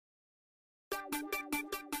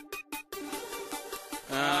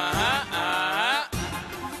Look,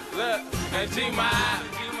 that's G-Mob.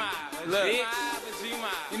 Look,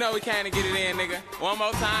 you know we came to get it in, nigga. One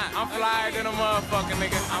more time. I'm flyer than a motherfucker,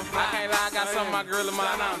 nigga. I can't lie, I got some of my gorilla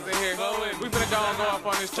moms in here. We finna go and go up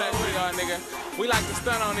on this track with y'all, nigga. We like to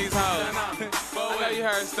stunt on these hoes. I know you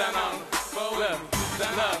heard stunt on. Look,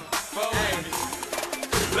 hey.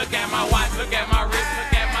 Look at my watch, look at my wrist,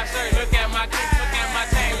 look at my shirt, look at my kicks, look at my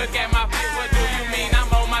chain, look at my feet. What do you mean? I'm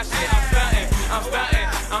on my shit. I'm stuntin', I'm stuntin',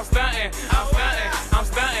 I'm stuntin', I'm stuntin', I'm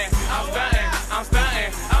stuntin', I'm stuntin', I'm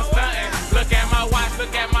stuntin', I'm stuntin'. Look at my watch,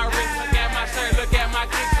 look at my wrist, look at my shirt, look at my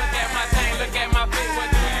kicks, look at my chain, look at my feet. What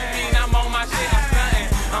do you mean? I'm on my shit. I'm stuntin',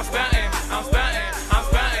 I'm stuntin', I'm stuntin', I'm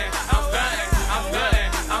stuntin', I'm stuntin', I'm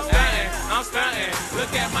stuntin', I'm stuntin', I'm stuntin'.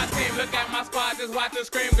 Look at my team, look at my squad, just watch the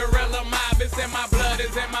scream gorilla mob. It's in my blood,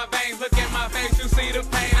 it's in my veins. Look at my face, you see the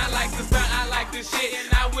pain. I like the stunt, I like the shit, and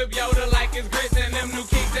I whip Yoda like it's grits and them new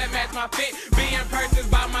kicks that match my fit. Being purchased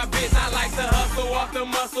by my bitch, I like to hustle off the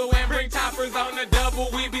muscle and bring choppers on the double.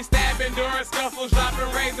 We be stabbing during scuffles, dropping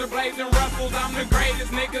razor blades and ruffles. I'm the greatest,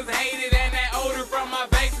 niggas hate it, and that odor from my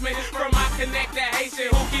basement, from my connect that Haitian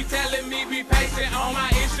who keep telling me be patient on my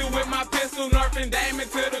issue with my pistol, nerfing Damon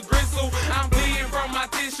to the gristle. I'm bleeding from my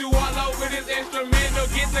tissue all over this instrumental.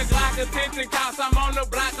 Get the Glock attention, cops. I'm on the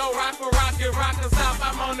block, go rock for rocket, rock the south.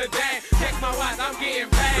 I'm on the dance. Check my watch, I'm getting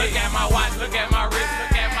paid. Look at my watch, look at my wrist,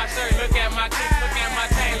 look at my shirt, look at my kicks, look at my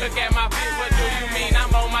chain, look at my feet. What do you mean? I'm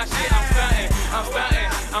on my shit. I'm stuntin', I'm stuntin',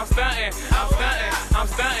 I'm stuntin', I'm stuntin', I'm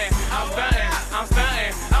stuntin', I'm stuntin', I'm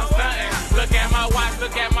stuntin', I'm stuntin'. Look at my watch,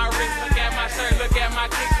 look at my wrist, look at my shirt, look at my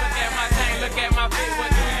kicks, look at my chain, look at my feet. What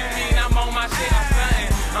do you mean? I'm on my shit. I'm stuntin',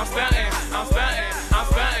 I'm stuntin', I'm stuntin', I'm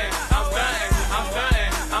stuntin', I'm stuntin', I'm stuntin',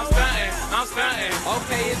 I'm stuntin', I'm stuntin'.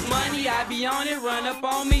 Okay, it's money, I be on it, run up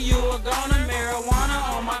on me, you a goner. Marijuana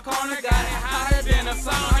on my corner, got it hotter than a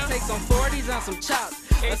sauna. Take some 40s and some chops,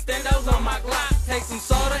 extendos on my Glock. Take some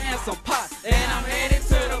soda and some pot, and I'm headed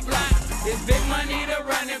to the block. It's big money to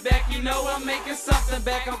run it back, you know I'm making something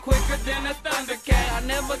back. I'm quicker than a Thundercat, I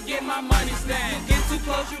never get my money stacked. You get too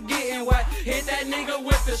close, you getting whacked. Hit that nigga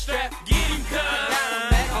with the strap, get him cut. Got him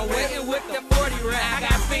back, I'm waiting with the 40 rack. I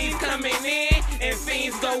got fiends coming in and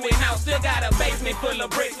fiends going out. Still got a basement full of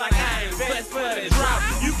bricks like I invest for the drought.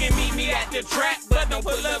 You can meet me at the trap, but don't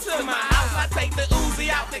pull up to my house. I take the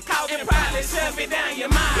Uzi out the couch and probably shove it down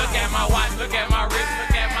your mouth. Look at my watch, look at my wrist,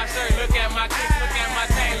 look at my shirt, look at my kicks, look at my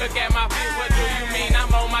chain, look at my feet. What do you mean?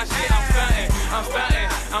 I'm on my shit. I'm stuntin', I'm stuntin',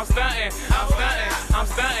 I'm stuntin', I'm stuntin', I'm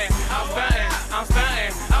stuntin', I'm stuntin', I'm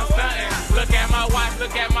stuntin', I'm stuntin'. Look at my watch,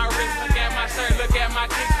 look at my wrist, look at my shirt, look at my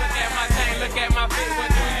kicks, look at my chain, look at my feet. What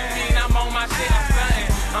do you mean? I'm on my shit. I'm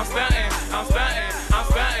stuntin', I'm stuntin', I'm stuntin', I'm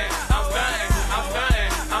stuntin', I'm stuntin', I'm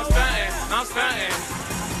stuntin', I'm stuntin', I'm stuntin'.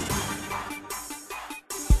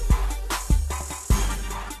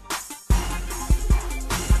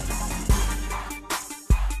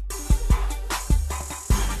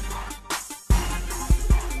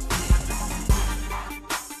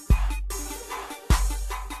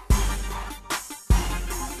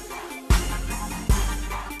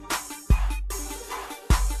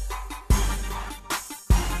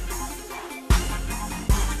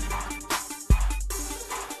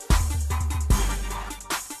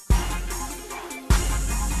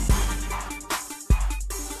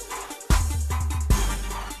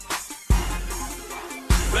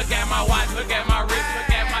 Look at my watch, look at my wrist, look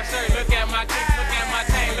at my shirt, look at my kicks, look at my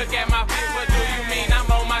chain, look at